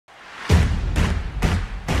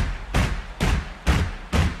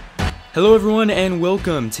Hello everyone and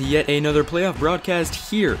welcome to yet another playoff broadcast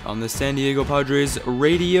here on the San Diego Padres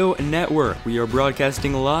radio network. We are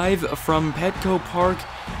broadcasting live from Petco Park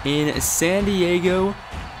in San Diego,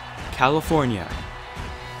 California.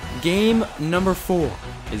 Game number 4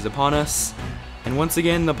 is upon us, and once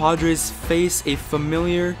again the Padres face a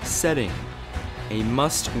familiar setting. A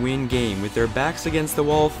must-win game. With their backs against the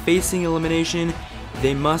wall facing elimination,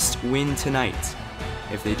 they must win tonight.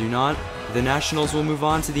 If they do not, the Nationals will move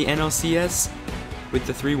on to the NLCS with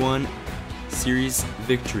the 3-1 series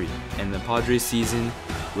victory, and the Padres season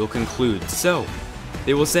will conclude. So,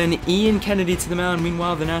 they will send Ian Kennedy to the mound.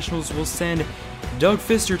 Meanwhile, the Nationals will send Doug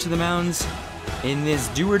Fister to the mounds in this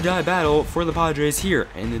do-or-die battle for the Padres here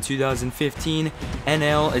in the 2015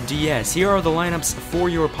 NLDS. Here are the lineups for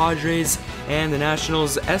your Padres and the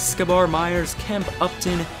Nationals: Escobar, Myers, Kemp,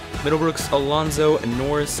 Upton, Middlebrooks, Alonso,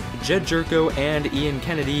 Norris, Jed Jerko, and Ian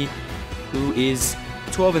Kennedy, who is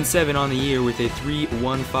 12-7 on the year with a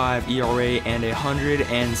 3.15 ERA and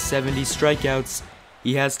 170 strikeouts.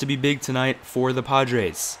 He has to be big tonight for the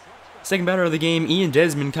Padres. Second batter of the game, Ian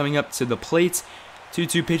Desmond, coming up to the plate.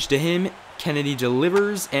 2-2 pitch to him. Kennedy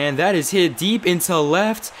delivers, and that is hit deep into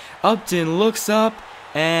left. Upton looks up,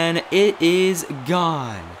 and it is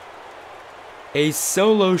gone. A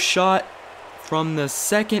solo shot from the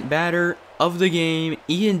second batter of the game.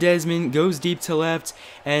 Ian Desmond goes deep to left,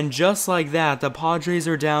 and just like that, the Padres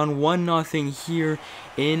are down 1-0 here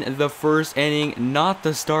in the first inning. Not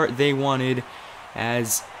the start they wanted,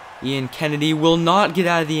 as Ian Kennedy will not get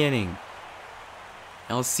out of the inning.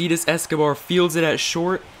 Alcides Escobar fields it at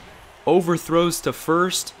short, overthrows to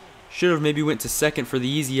first. Should have maybe went to second for the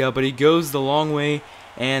easy out, but he goes the long way,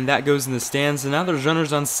 and that goes in the stands. And now there's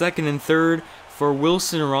runners on second and third for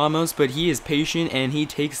Wilson Ramos, but he is patient and he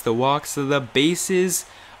takes the walk, so the bases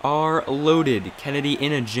are loaded. Kennedy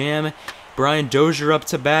in a jam. Brian Dozier up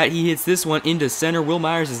to bat. He hits this one into center. Will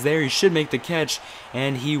Myers is there. He should make the catch,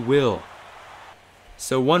 and he will.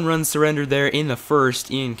 So 1 run surrendered there in the first.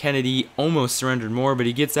 Ian Kennedy almost surrendered more, but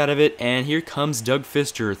he gets out of it, and here comes Doug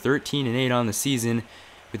Fister, 13-8 on the season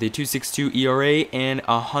with a 2.62 ERA and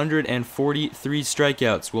 143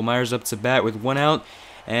 strikeouts. Will Myers up to bat with 1 out.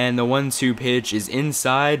 And the 1-2 pitch is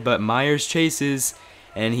inside, but Myers chases,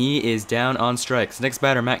 and he is down on strikes. Next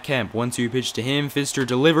batter, Matt Kemp. 1-2 pitch to him. Fister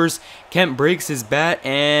delivers. Kemp breaks his bat,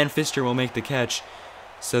 and Fister will make the catch.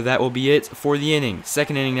 So that will be it for the inning.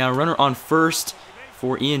 Second inning now. Runner on first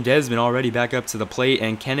for Ian Desmond, already back up to the plate.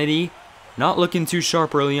 And Kennedy not looking too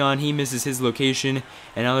sharp early on. He misses his location.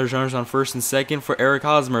 And now there's runners on first and second for Eric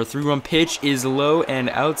Hosmer. 3-1 pitch is low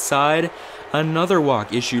and outside. Another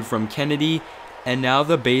walk issued from Kennedy. And now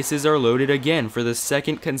the bases are loaded again for the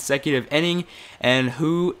second consecutive inning. And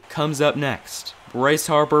who comes up next? Bryce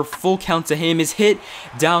Harper, full count to him, is hit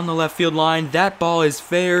down the left field line. That ball is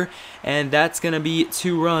fair, and that's going to be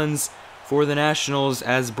 2 runs for the Nationals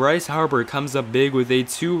as Bryce Harper comes up big with a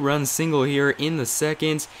 2-run single here in the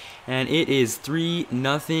second. And it is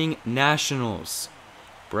 3-0 Nationals.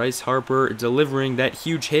 Bryce Harper delivering that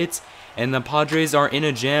huge hit, and the Padres are in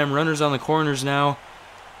a jam. Runners on the corners now,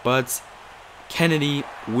 but Kennedy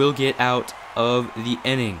will get out of the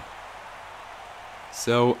inning.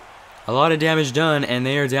 So, a lot of damage done, and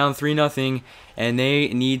they are down 3-0, and they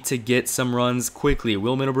need to get some runs quickly.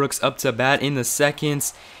 Will Middlebrooks up to bat in the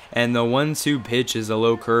second, and the 1-2 pitch is a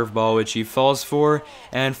low curveball, which he falls for,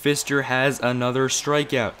 and Fister has another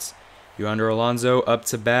strikeout. Yonder Alonso up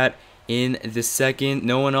to bat in the second,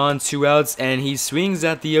 no one on, 2 outs, and he swings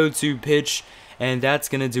at the 0-2 pitch, and that's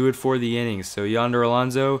going to do it for the inning. So, Yonder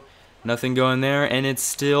Alonso, nothing going there, and it's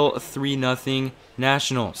still 3-0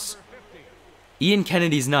 Nationals. Ian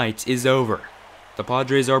Kennedy's night is over. The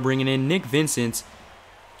Padres are bringing in Nick Vincent,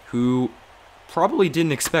 who probably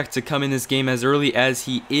didn't expect to come in this game as early as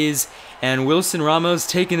he is, and Wilson Ramos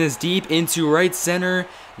taking this deep into right center.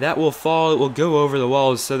 That will fall, it will go over the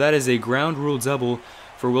walls, so that is a ground rule double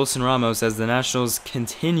for Wilson Ramos as the Nationals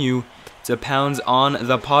continue to pound on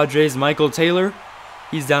the Padres. Michael Taylor,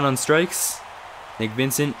 he's down on strikes. Nick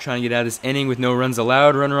Vincent trying to get out of this inning with no runs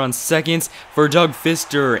allowed. Runner on second for Doug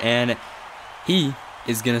Fister, and he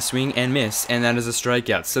is going to swing and miss, and that is a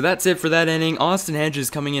strikeout. So that's it for that inning. Austin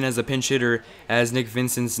Hedges coming in as a pinch hitter as Nick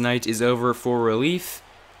Vincent's night is over for relief.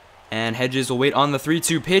 And Hedges will wait on the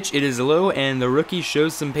 3-2 pitch. It is low, and the rookie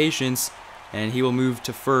shows some patience, and he will move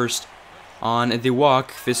to first on the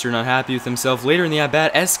walk. Fister not happy with himself. Later in the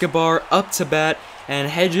at-bat, Escobar up to bat, and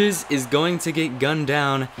Hedges is going to get gunned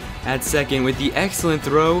down at second with the excellent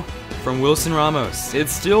throw from Wilson Ramos.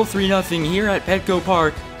 It's still 3-0 here at Petco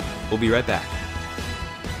Park. We'll be right back.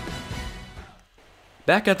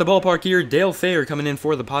 Back at the ballpark here, Dale Thayer coming in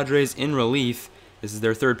for the Padres in relief. This is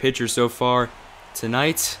their third pitcher so far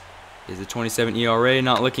tonight. Is a 27 ERA,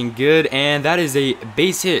 not looking good, and that is a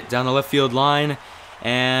base hit down the left field line.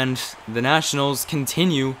 And the Nationals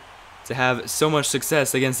continue to have so much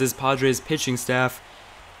success against this Padres pitching staff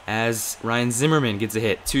as Ryan Zimmerman gets a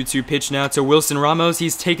hit. 2-2 pitch now to Wilson Ramos.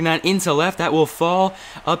 He's taking that into left. That will fall.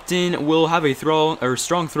 Upton will have a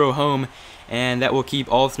strong throw home, and that will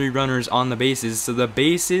keep all three runners on the bases. So the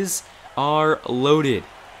bases are loaded.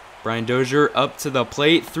 Brian Dozier up to the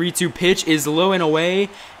plate. 3-2 pitch is low and away,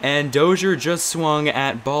 and Dozier just swung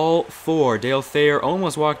at ball 4. Dale Thayer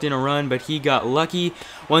almost walked in a run, but he got lucky.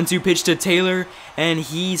 1-2 pitch to Taylor, and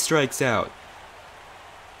he strikes out.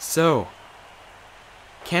 So,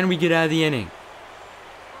 can we get out of the inning?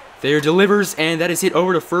 Thayer delivers, and that is hit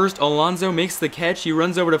over to first. Alonso makes the catch. He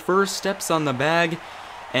runs over to first, steps on the bag,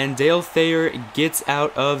 and Dale Thayer gets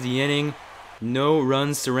out of the inning. No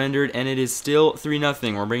runs surrendered, and it is still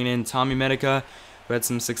 3-0. We're bringing in Tommy Medica, who had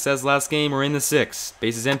some success last game. We're in the 6th.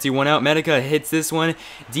 Bases empty, 1 out. Medica hits this one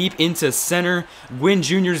deep into center. Gwynn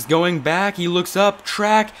Jr.'s going back. He looks up,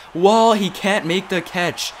 track, wall. He can't make the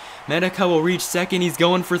catch. Medica will reach second. He's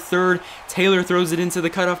going for third. Taylor throws it into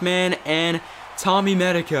the cutoff man, and Tommy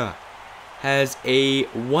Medica has a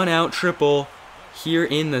 1-out triple here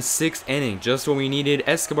in the 6th inning. Just what we needed.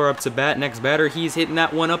 Escobar up to bat. Next batter, he's hitting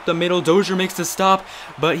that one up the middle. Dozier makes the stop,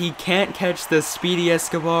 but he can't catch the speedy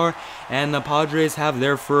Escobar, and the Padres have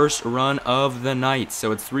their first run of the night.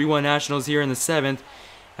 So it's 3-1 Nationals here in the 7th,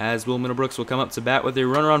 as Will Middlebrooks will come up to bat with a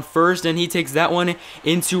runner on first, and he takes that one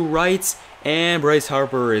into right, and Bryce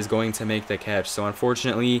Harper is going to make the catch. So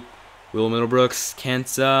unfortunately, Will Middlebrooks can't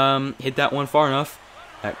hit that one far enough.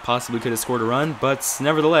 That possibly could have scored a run, but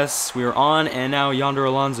nevertheless, we are on, and now Yonder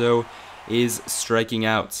Alonso is striking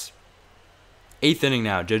out. 8th inning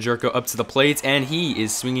now. Jed Jerko up to the plate, and he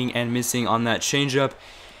is swinging and missing on that changeup.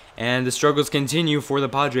 And the struggles continue for the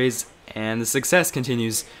Padres, and the success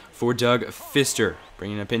continues for Doug Fister.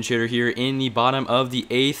 Bringing a pinch hitter here in the bottom of the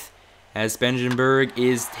 8th, as Spangenberg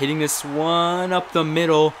is hitting this one up the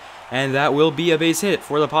middle, and that will be a base hit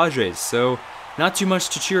for the Padres. So, not too much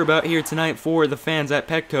to cheer about here tonight for the fans at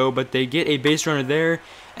Petco, but they get a base runner there.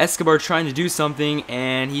 Escobar trying to do something,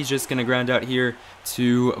 and he's just going to ground out here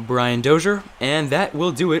to Brian Dozier, and that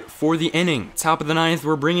will do it for the inning. Top of the 9th,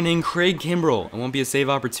 we're bringing in Craig Kimbrell. It won't be a save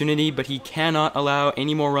opportunity, but he cannot allow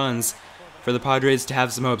any more runs for the Padres to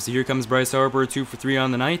have some hope. So here comes Bryce Harper, 2 for 3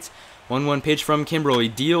 on the night. 1-1 pitch from Kimbrell. He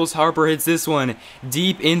deals. Harper hits this one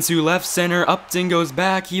deep into left center. Upton goes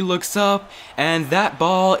back. He looks up, and that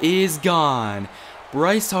ball is gone.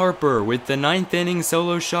 Bryce Harper with the 9th inning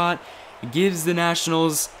solo shot gives the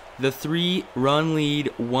Nationals the 3-run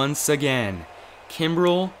lead once again.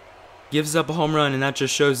 Kimbrell gives up a home run, and that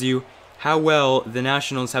just shows you how well the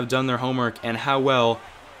Nationals have done their homework and how well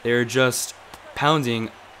they're just pounding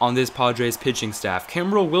on this Padres pitching staff.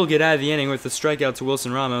 Kimbrell will get out of the inning with a strikeout to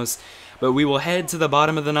Wilson Ramos, but we will head to the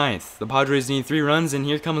bottom of the 9th. The Padres need 3 runs, and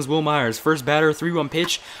here comes Will Myers. First batter, 3-1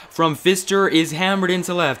 pitch from Fister is hammered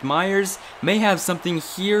into left. Myers may have something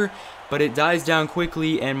here, but it dies down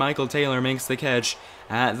quickly, and Michael Taylor makes the catch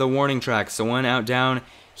at the warning track. So 1 out down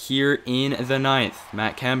here in the 9th.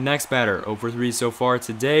 Matt Kemp, next batter, 0 for 3 so far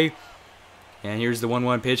today. And here's the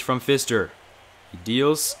 1-1 pitch from Fister. He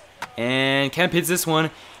deals, and Kemp hits this one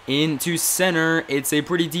into center. It's a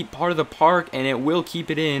pretty deep part of the park, and it will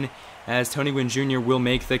keep it in, as Tony Gwynn Jr. will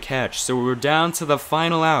make the catch. So we're down to the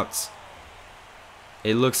final outs.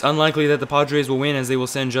 It looks unlikely that the Padres will win, as they will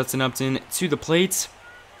send Judson Upton to the plate.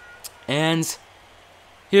 And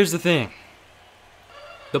here's the thing.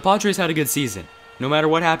 The Padres had a good season. No matter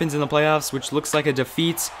what happens in the playoffs, which looks like a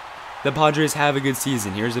defeat, the Padres have a good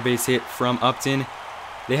season. Here's a base hit from Upton.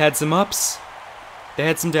 They had some ups. They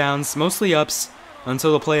had some downs, mostly ups,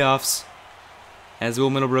 until the playoffs, as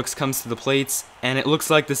Will Middlebrooks comes to the plate, and it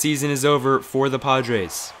looks like the season is over for the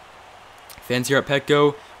Padres. Fans here at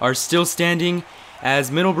Petco are still standing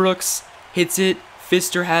as Middlebrooks hits it,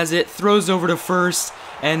 Fister has it, throws over to first,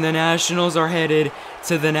 and the Nationals are headed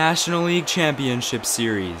to the National League Championship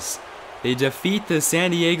Series. They defeat the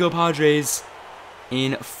San Diego Padres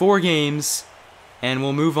in 4 games, and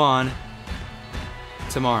will move on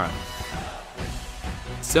tomorrow.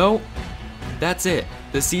 So, that's it.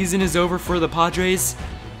 The season is over for the Padres,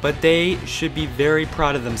 but they should be very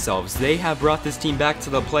proud of themselves. They have brought this team back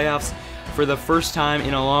to the playoffs for the first time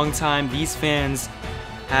in a long time. These fans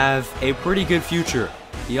have a pretty good future.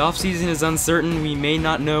 The offseason is uncertain. We may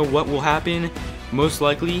not know what will happen. Most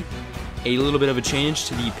likely, a little bit of a change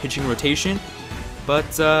to the pitching rotation.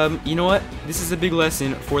 But you know what? This is a big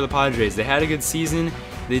lesson for the Padres. They had a good season.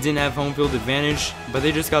 They didn't have home field advantage, but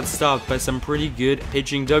they just got stopped by some pretty good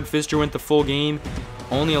pitching. Doug Fister went the full game,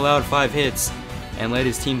 only allowed 5 hits, and led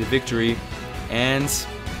his team to victory. And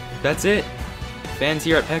that's it. Fans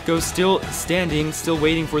here at Petco still standing, still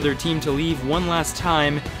waiting for their team to leave one last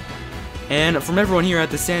time. And from everyone here at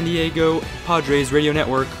the San Diego Padres Radio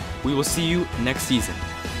Network, we will see you next season.